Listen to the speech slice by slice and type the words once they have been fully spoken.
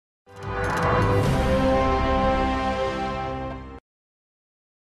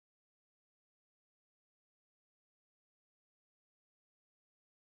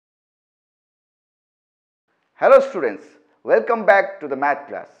Hello students, welcome back to the math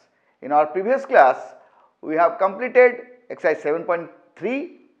class. In our previous class, we have completed exercise 7.3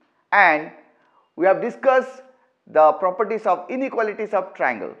 and we have discussed the properties of inequalities of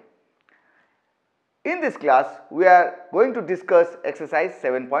triangle. In this class, we are going to discuss exercise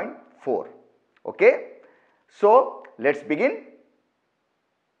 7.4. Okay, so let's begin.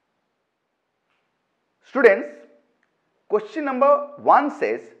 Students, question number 1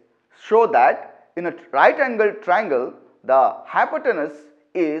 says, show that in a right angled triangle, the hypotenuse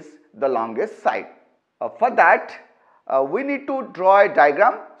is the longest side. For that, we need to draw a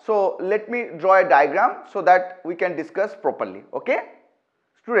diagram. So, let me draw a diagram so that we can discuss properly. Okay?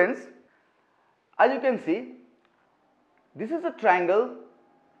 Students, as you can see, this is a triangle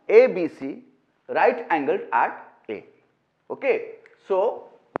ABC, right angled at A. Okay? So,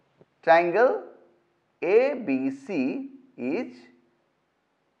 triangle ABC is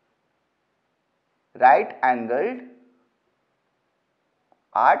right angled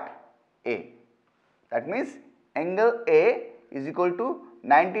at A. That means angle A is equal to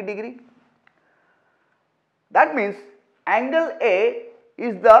 90 degree. That means angle A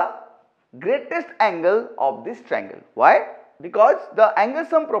is the greatest angle of this triangle. Why? Because the angle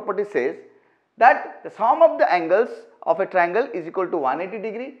sum property says that the sum of the angles of a triangle is equal to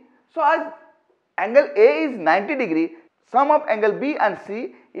 180 degree. So, as angle A is 90 degree, sum of angle B and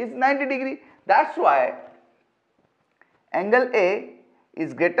C is 90 degree. That's why angle A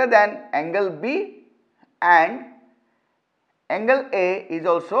is greater than angle B and angle A is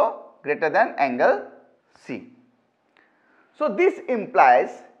also greater than angle C. So, this implies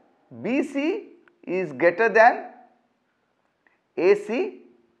BC is greater than AC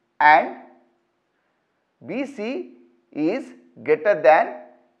and BC is greater than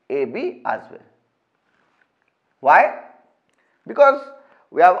AB as well. Why? Because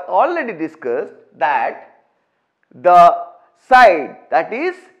we have already discussed that the side that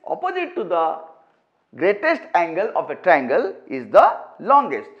is opposite to the greatest angle of a triangle is the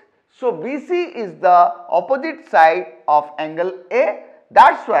longest. So, BC is the opposite side of angle A.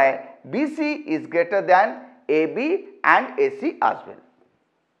 That's why BC is greater than AB and AC as well.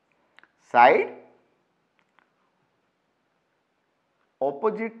 Side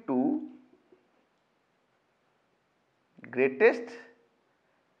opposite to greatest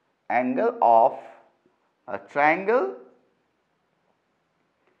angle of a triangle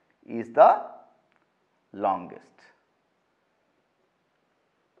is the longest.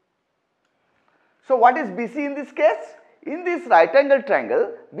 So, what is BC in this case? In this right angle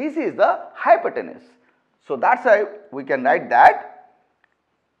triangle, BC is the hypotenuse. So, that's why we can write that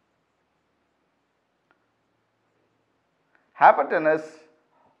hypotenuse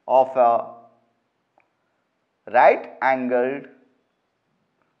of a right angled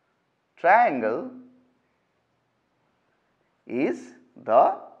triangle is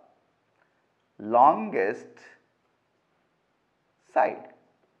the longest side.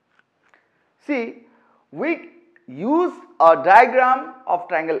 See, we use a diagram of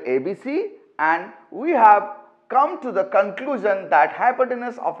triangle ABC and we have come to the conclusion that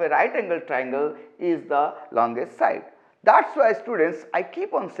hypotenuse of a right angled triangle is the longest side. That's why students, I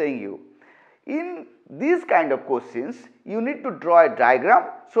keep on saying you, in these kind of questions, you need to draw a diagram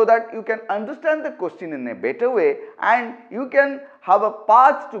so that you can understand the question in a better way and you can have a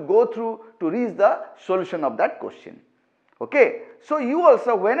path to go through to reach the solution of that question. Okay. So, you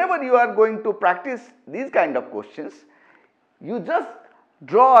also, whenever you are going to practice these kind of questions, you just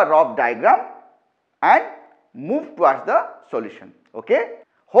draw a rough diagram and move towards the solution. Okay.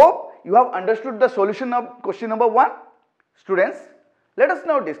 Hope you have understood the solution of question number 1. Students, let us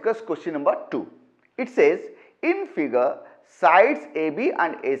now discuss question number 2. It says, in figure, sides AB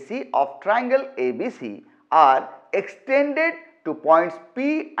and AC of triangle ABC are extended to points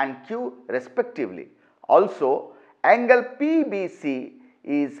P and Q respectively. Also, angle PBC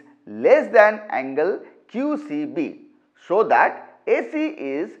is less than angle QCB, so that AC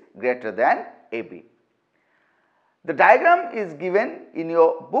is greater than AB. The diagram is given in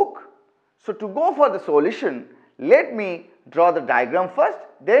your book. So, to go for the solution, let me draw the diagram first,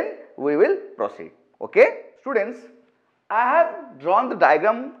 then we will proceed. Okay. Students, I have drawn the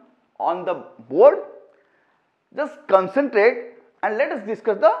diagram on the board. Just concentrate and let us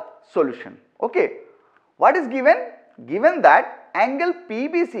discuss the solution. Okay. What is given? Given that angle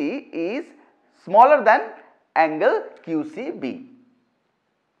PBC is smaller than angle QCB.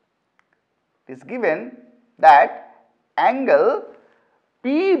 It is given that angle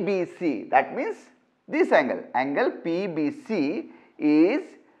PBC, that means this angle, angle PBC is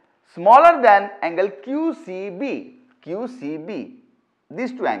smaller than angle QCB,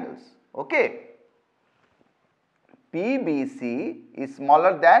 these two angles. Okay. PBC is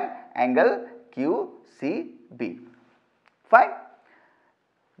smaller than angle QCB. Fine.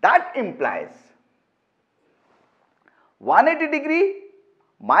 That implies 180 degree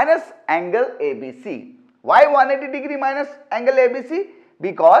minus angle ABC. Why 180 degree minus angle ABC?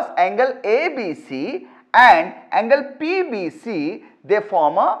 Because angle ABC and angle PBC, they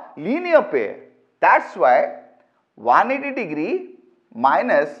form a linear pair. That's why 180 degree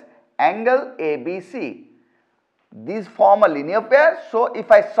minus angle ABC. These form a linear pair. So,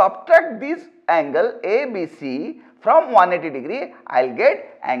 if I subtract this angle ABC from 180 degree, I will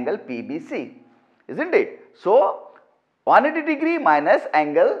get angle PBC, isn't it? So, 180 degree minus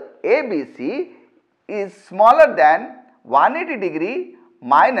angle ABC is smaller than 180 degree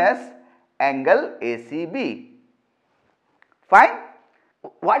minus angle ACB. Fine.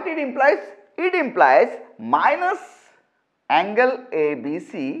 What it implies? It implies minus angle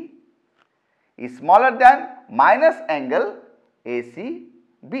ABC is smaller than minus angle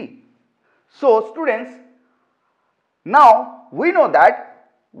ACB. So, students, now we know that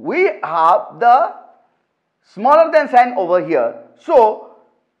we have the smaller than sign over here. So,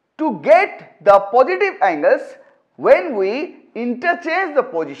 to get the positive angles, when we interchange the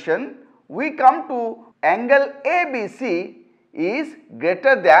position, we come to angle ABC is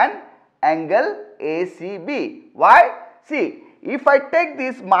greater than angle ACB. Why? See, if I take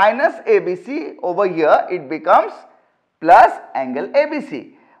this minus ABC over here, it becomes plus angle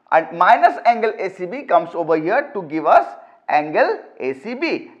ABC, and minus angle ACB comes over here to give us angle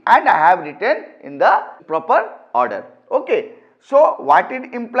ACB, and I have written in the proper order. Okay. So, what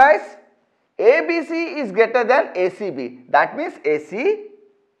it implies? ABC is greater than ACB. That means AC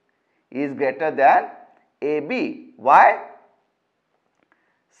is greater than AB. Why?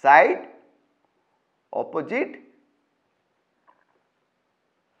 Side opposite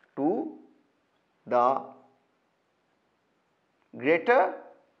to the greater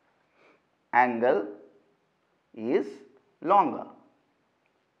angle is longer.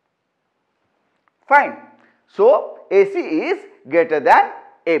 Fine. So, AC is greater than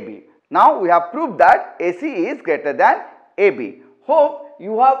AB. Now, we have proved that AC is greater than AB. Hope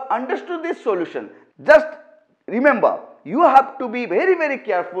you have understood this solution. Just remember, you have to be very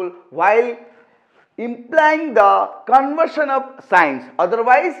careful while implying the conversion of signs.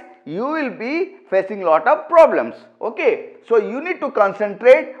 Otherwise, you will be facing lot of problems. Okay. So, you need to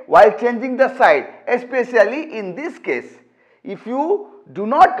concentrate while changing the side, especially in this case. If you do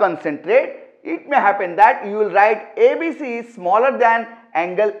not concentrate, it may happen that you will write ABC is smaller than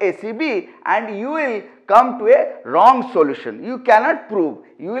angle ACB and you will come to a wrong solution. You cannot prove.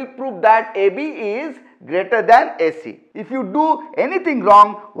 You will prove that AB is greater than AC. If you do anything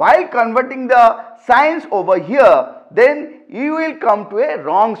wrong while converting the signs over here, then you will come to a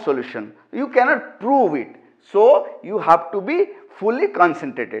wrong solution. You cannot prove it. So, you have to be fully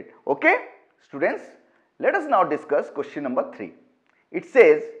concentrated. Okay? Students, let us now discuss question number 3. It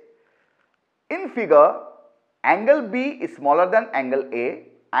says, in figure, angle B is smaller than angle A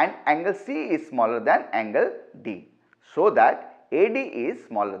and angle C is smaller than angle D, so that AD is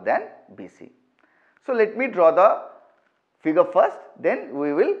smaller than BC. So, let me draw the figure first, then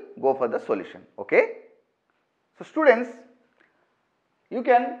we will go for the solution. Okay? So, students, you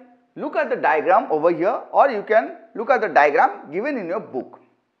can look at the diagram over here or you can look at the diagram given in your book.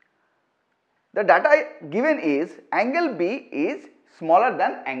 The data given is angle B is smaller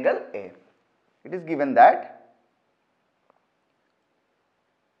than angle A. It is given that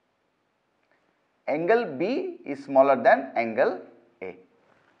angle B is smaller than angle A.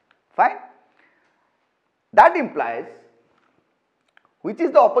 Fine. That implies, which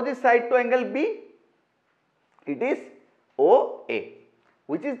is the opposite side to angle B? It is OA.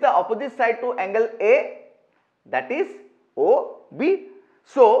 Which is the opposite side to angle A? That is OB.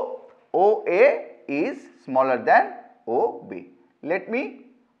 So, OA is smaller than OB. Let me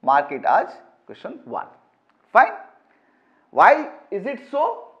mark it as question 1. Fine. Why is it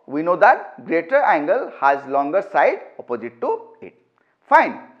so? We know that greater angle has longer side opposite to it.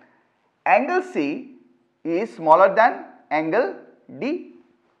 Fine. Angle C is smaller than angle D.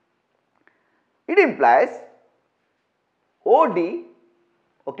 It implies OD,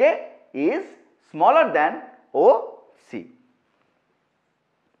 okay, is smaller than OC.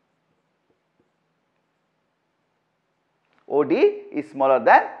 OD is smaller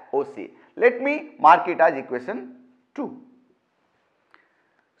than OC. Let me mark it as equation 2.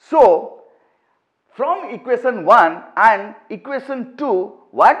 So, from equation 1 and equation 2,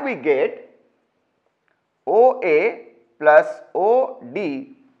 what we get? OA plus OD,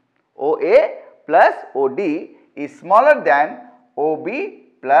 OA plus OD is smaller than OB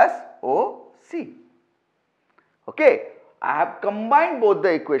plus OC. Okay, I have combined both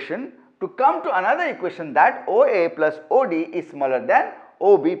the equation to come to another equation that OA plus OD is smaller than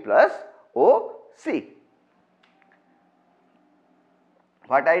OB plus OC.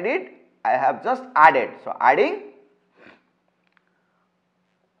 What I did? I have just added. So, adding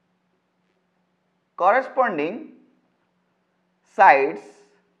corresponding sides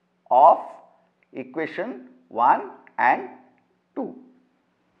of equation 1 and 2.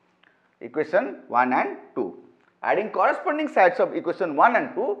 Equation 1 and 2. Adding corresponding sides of equation 1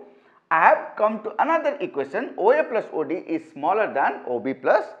 and 2, I have come to another equation OA plus OD is smaller than OB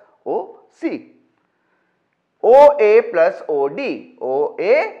plus OC. OA plus OD,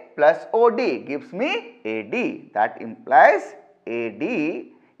 OA plus OD gives me AD, that implies AD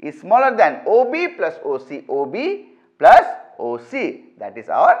is smaller than OB plus OC, OB plus OC, that is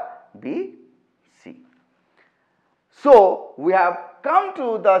our BC. So, we have come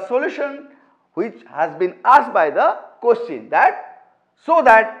to the solution which has been asked by the question, that so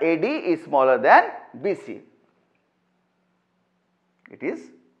that AD is smaller than BC. It is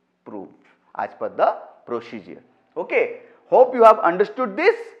proved as per the procedure. Okay, hope you have understood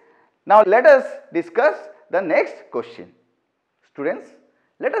this. Now let us discuss the next question. Students,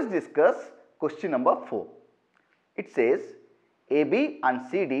 let us discuss question number 4. It says AB and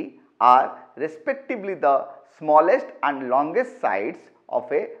CD are respectively the smallest and longest sides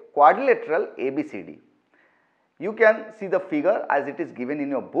of a quadrilateral ABCD. You can see the figure as it is given in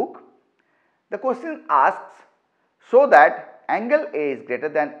your book. The question asks, so that angle A is greater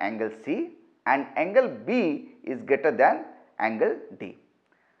than angle C and angle B is greater than angle D.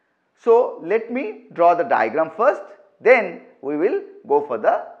 So, let me draw the diagram first, then we will go for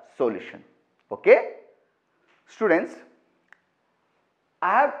the solution. Okay? Students,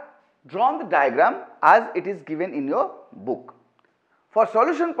 I have drawn the diagram as it is given in your book. For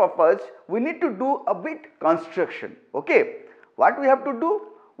solution purpose, we need to do a bit construction. Okay? What we have to do?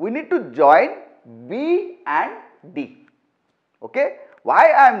 We need to join B and D. Okay?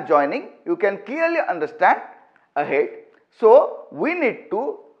 Why I am joining? You can clearly understand ahead. So, we need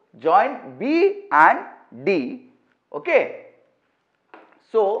to join B and D. Okay?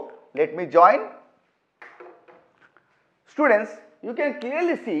 So, let me join. Students, you can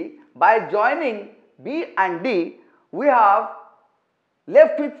clearly see by joining B and D, we have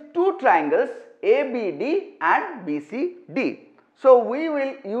left with two triangles ABD and BCD. So, we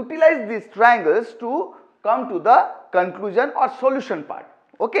will utilize these triangles to come to the conclusion or solution part.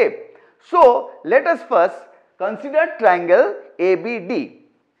 Okay. So, let us first consider triangle ABD.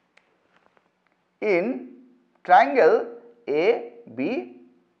 In triangle ABD,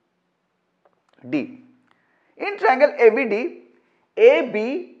 in triangle ABD,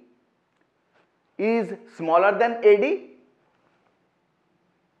 AB is smaller than AD.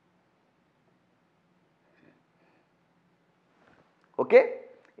 Okay,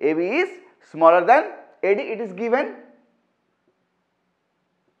 AB is smaller than AD, it is given.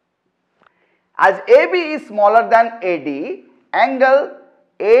 As AB is smaller than AD, angle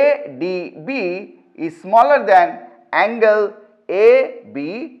ADB is smaller than angle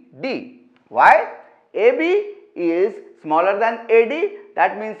ABD. Why? AB is smaller than AD,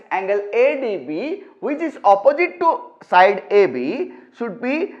 that means angle ADB, which is opposite to side AB, should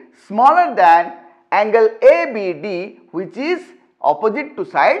be smaller than angle ABD, which is opposite to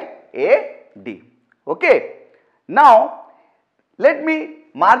side AD. Okay. Now, let me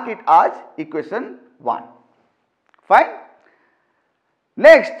mark it as equation 1. Fine.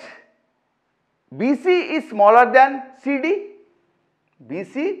 Next, BC is smaller than CD.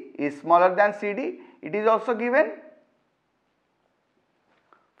 BC is smaller than CD. It is also given.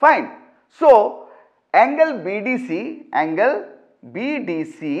 Fine. So, angle BDC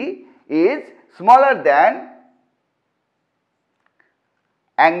is smaller than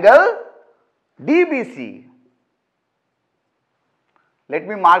angle DBC. Let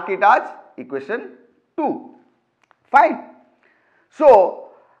me mark it as equation 2. Fine. So,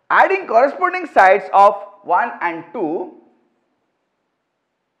 adding corresponding sides of 1 and 2,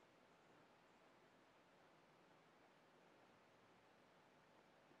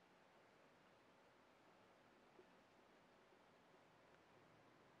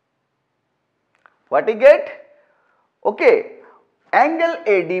 what you get? Okay, angle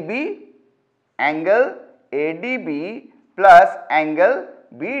ADB plus angle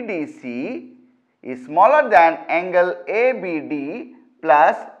BDC is smaller than angle ABD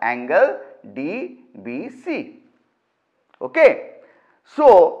plus angle DBC. Okay.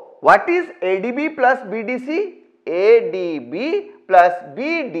 So, what is ADB plus BDC? ADB plus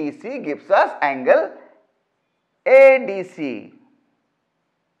BDC gives us angle ADC.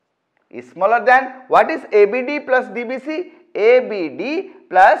 is smaller than, what is ABD plus DBC? ABD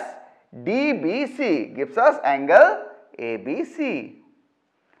plus DBC gives us angle ABC.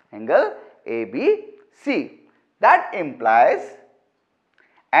 Angle ABC. That implies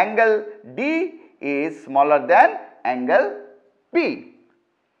angle D is smaller than angle P.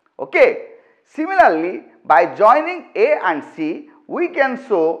 Okay. Similarly, by joining A and C, we can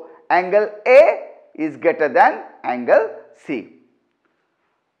show angle A is greater than angle C.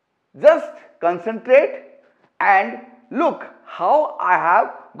 Just concentrate and look how I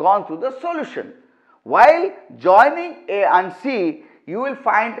have gone through the solution. While joining A and C, you will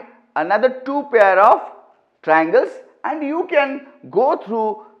find another two pair of triangles and you can go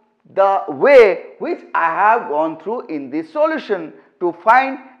through the way which I have gone through in this solution to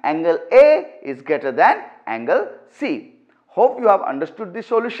find angle A is greater than angle C. Hope you have understood this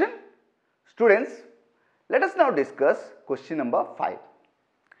solution. Students, let us now discuss question number 5.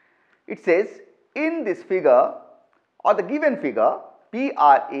 It says, in this figure or the given figure,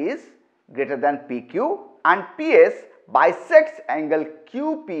 PR is greater than PQ and PS bisects angle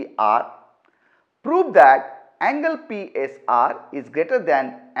QPR. Prove that angle PSR is greater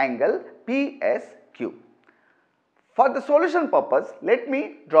than angle PSQ. For the solution purpose, let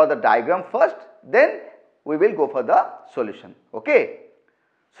me draw the diagram first, then we will go for the solution. Okay.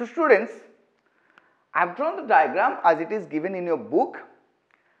 So students, I have drawn the diagram as it is given in your book.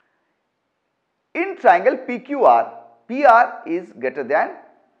 In triangle PQR, PR is greater than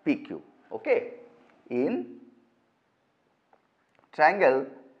PQ. Okay. In triangle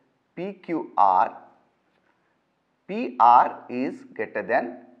PQR, PR is greater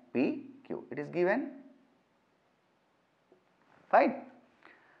than PQ. It is given. Fine.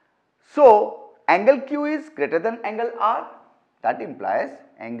 So, angle Q is greater than angle R. That implies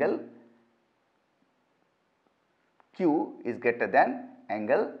angle Q is greater than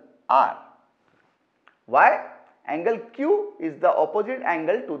angle R. Why? Angle Q is the opposite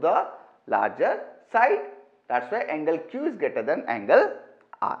angle to the larger side. That's why angle Q is greater than angle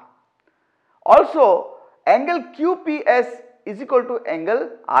R. Also, angle QPS is equal to angle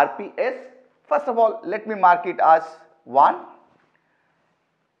RPS. First of all, let me mark it as 1.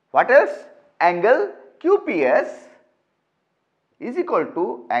 What else? Angle QPS is equal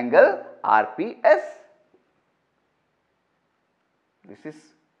to angle RPS. This is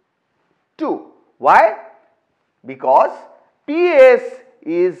 2. Why? Because PS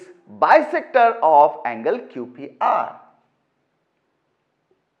is bisector of angle QPR.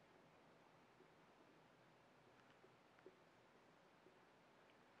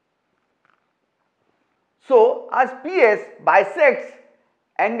 So, as PS bisects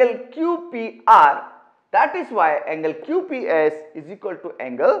angle QPR, that is why angle QPS is equal to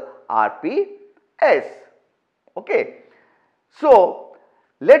angle RPS. Okay. So,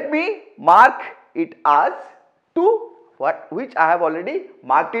 let me mark it as 2, which I have already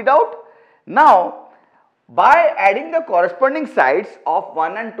marked it out. Now, by adding the corresponding sides of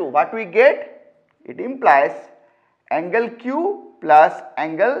 1 and 2, what we get? It implies angle Q plus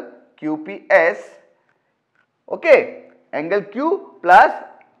angle QPS. Okay. Angle Q plus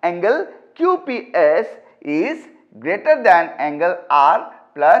angle QPS is greater than angle R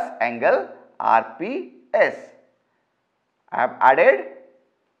plus angle RPS. I have added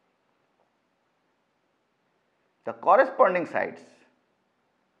the corresponding sides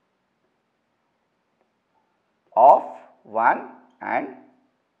of 1 and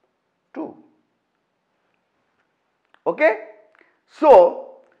 2. Okay.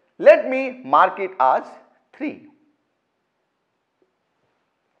 So, let me mark it as 3.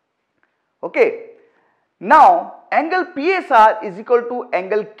 Okay. Now, angle PSR is equal to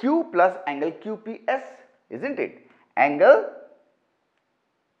angle Q plus angle QPS, isn't it? Angle,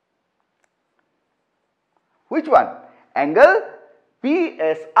 which one? Angle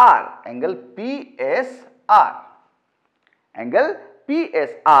PSR, angle PSR. Angle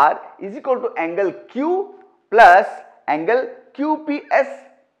PSR is equal to angle Q plus angle QPS.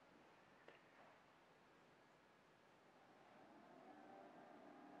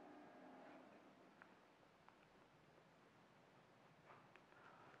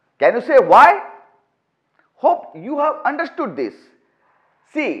 Can you say why? Hope you have understood this.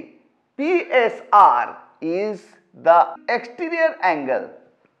 See, PSR is the exterior angle,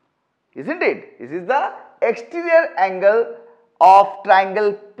 isn't it? This is the exterior angle of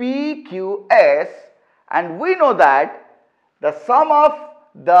triangle PQS, and we know that the sum of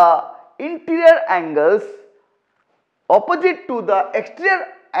the interior angles opposite to the exterior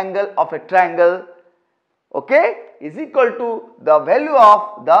angle of a triangle, okay, is equal to the value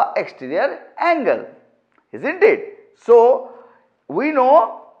of the exterior angle, isn't it? So, we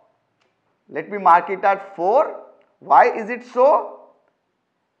know Let me mark it at 4. Why is it so?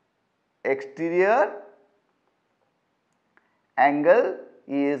 Exterior angle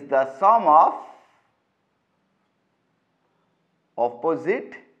is the sum of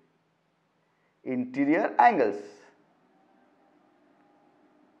opposite interior angles.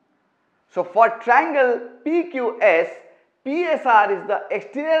 So, for triangle PQS, PSR is the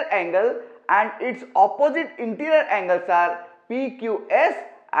exterior angle and its opposite interior angles are PQS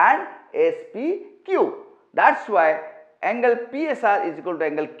and SPQ. That's why angle PSR is equal to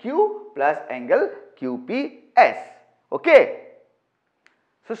angle Q plus angle QPS. Okay.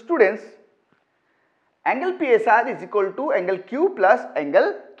 So, students, angle PSR is equal to angle Q plus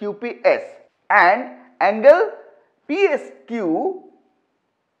angle QPS and angle PSQ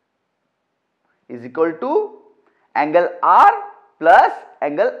is equal to angle R plus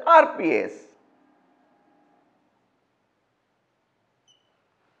angle RPS.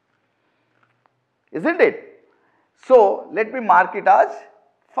 Isn't it? So, let me mark it as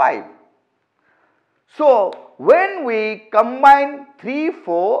 5. So, when we combine 3,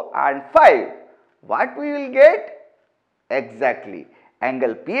 4 and 5, what we will get? Exactly,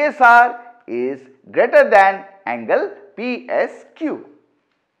 angle PSR is greater than angle PSQ.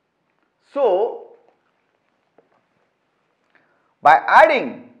 So, by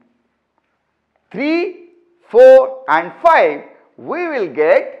adding 3, 4 and 5, we will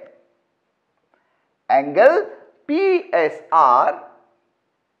get angle PSR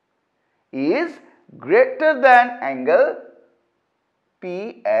is greater than angle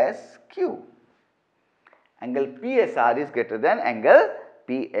PSQ. Angle PSR is greater than angle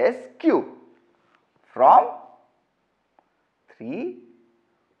PSQ from 3,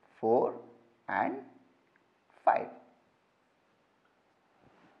 4 and 5.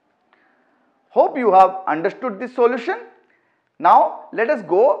 Hope you have understood this solution. Now, let us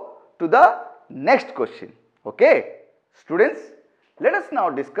go to the next question. Okay, students, let us now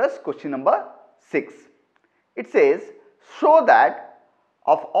discuss question number 6. It says, show that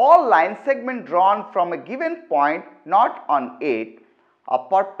of all line segments drawn from a given point not on 8, a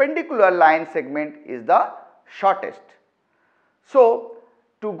perpendicular line segment is the shortest. So,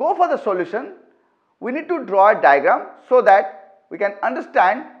 to go for the solution, we need to draw a diagram so that we can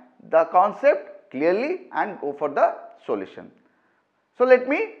understand the concept clearly and go for the solution. So, let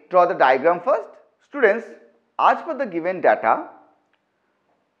me draw the diagram first. Students, as per the given data,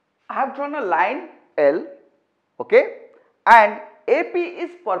 I have drawn a line L, okay, and AP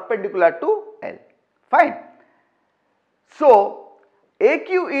is perpendicular to L. Fine. So,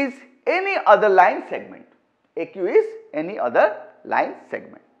 AQ is any other line segment. AQ is any other line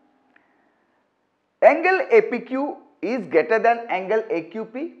segment. Angle APQ is greater than angle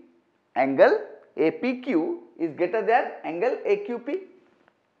AQP. Angle APQ is greater than angle AQP.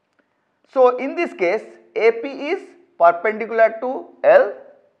 So, in this case, AP is perpendicular to L.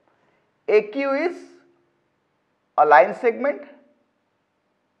 AQ is a line segment.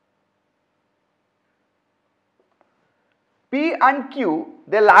 P and Q,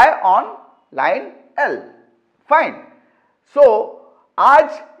 they lie on line L. Fine. So,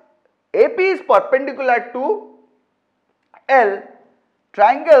 as AP is perpendicular to L,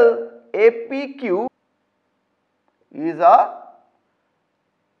 triangle APQ is a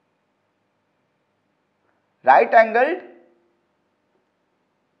right angled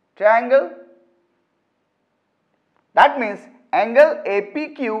triangle. That means angle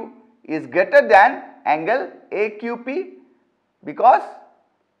APQ is greater than angle AQP because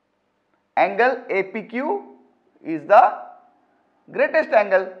angle APQ is the greatest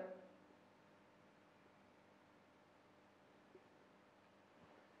angle.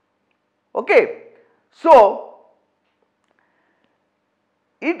 Okay. So,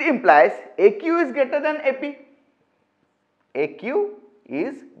 it implies AQ is greater than AP. AQ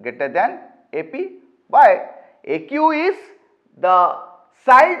is greater than AP. Why? AQ is the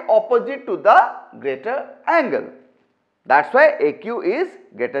side opposite to the greater angle. That's why AQ is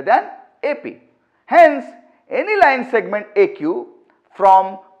greater than AP. Hence, any line segment AQ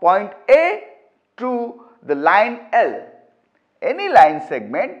from point A to the line L, any line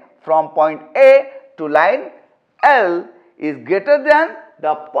segment from point A to line L is greater than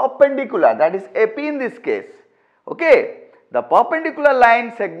the perpendicular, that is AP in this case. Okay, the perpendicular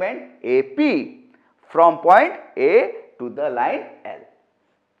line segment AP from point A to the line L.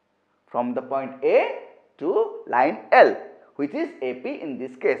 From the point A to line L, which is AP in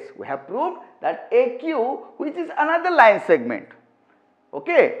this case. We have proved that AQ, which is another line segment,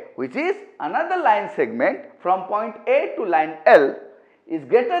 okay, which is another line segment from point A to line L is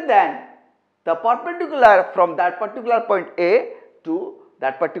greater than the perpendicular from that particular point A to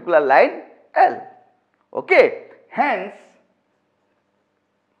that particular line L. Okay. Hence,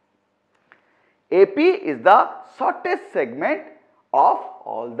 AP is the shortest segment of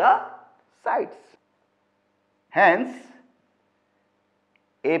all the sides. Hence,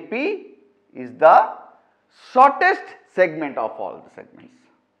 AP is the shortest segment of all the segments.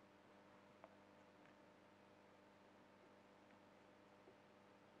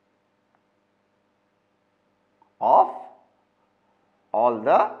 Of all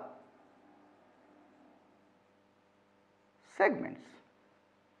the segments.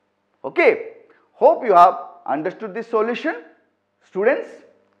 Okay. Hope you have understood this solution. Students,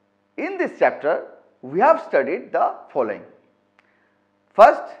 in this chapter, we have studied the following.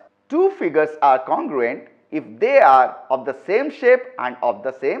 First, two figures are congruent if they are of the same shape and of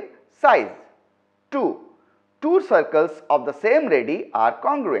the same size. 2. Two circles of the same radii are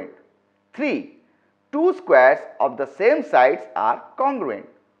congruent. 3. Two squares of the same sides are congruent.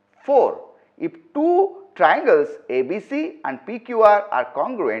 4. If two triangles ABC and PQR are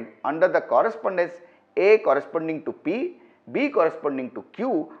congruent under the correspondence A corresponding to P, B corresponding to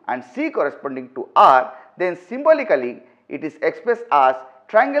Q and C corresponding to R, then symbolically it is expressed as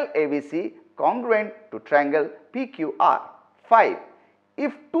triangle ABC congruent to triangle PQR. 5.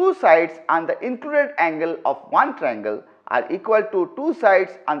 If two sides and the included angle of one triangle are equal to two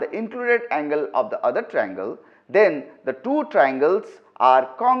sides and the included angle of the other triangle, then the two triangles are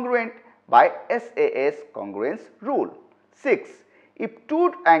congruent by SAS congruence rule. 6. If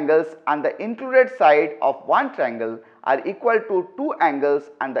two angles and the included side of one triangle are equal to two angles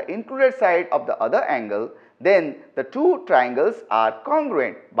and the included side of the other angle, then the two triangles are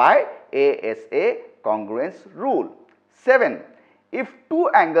congruent by ASA congruence rule. 7. If two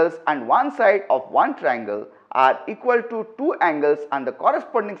angles and one side of one triangle are equal to two angles and the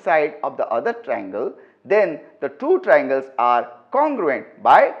corresponding side of the other triangle, then the two triangles are congruent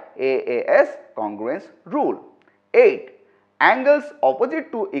by AAS congruence rule. 8. Angles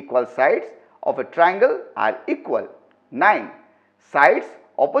opposite to equal sides of a triangle are equal. 9. Sides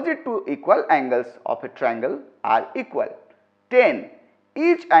opposite to equal angles of a triangle are equal. 10.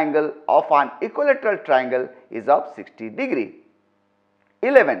 Each angle of an equilateral triangle is of 60 degree.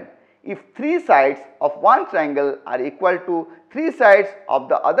 11. If three sides of one triangle are equal to three sides of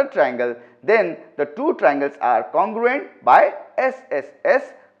the other triangle, then the two triangles are congruent by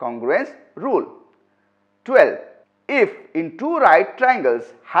SSS congruence rule. 12. If in two right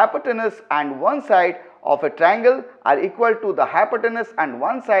triangles, hypotenuse and one side of a triangle are equal to the hypotenuse and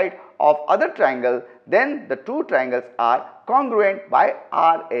one side of other triangle, then the two triangles are congruent by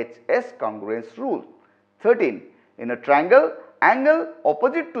RHS congruence rule. 13. In a triangle, angle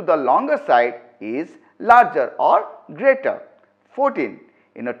opposite to the longer side is larger or greater. 14.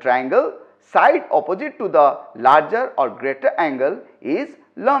 In a triangle, side opposite to the larger or greater angle is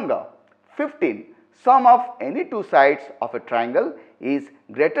longer. 15. Sum of any two sides of a triangle is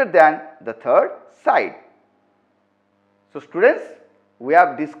greater than the third side. So students, we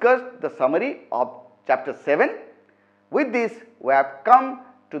have discussed the summary of chapter 7. With this, we have come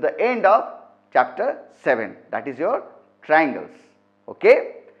to the end of chapter 7, that is your triangles.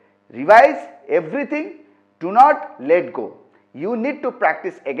 Okay? Revise everything, do not let go. You need to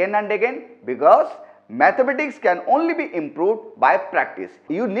practice again and again, because mathematics can only be improved by practice.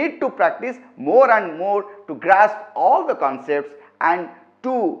 You need to practice more and more to grasp all the concepts and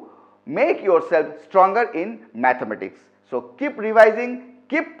to make yourself stronger in mathematics. So keep revising,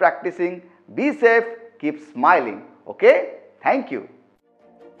 keep practicing, be safe, keep smiling. Okay? Thank you.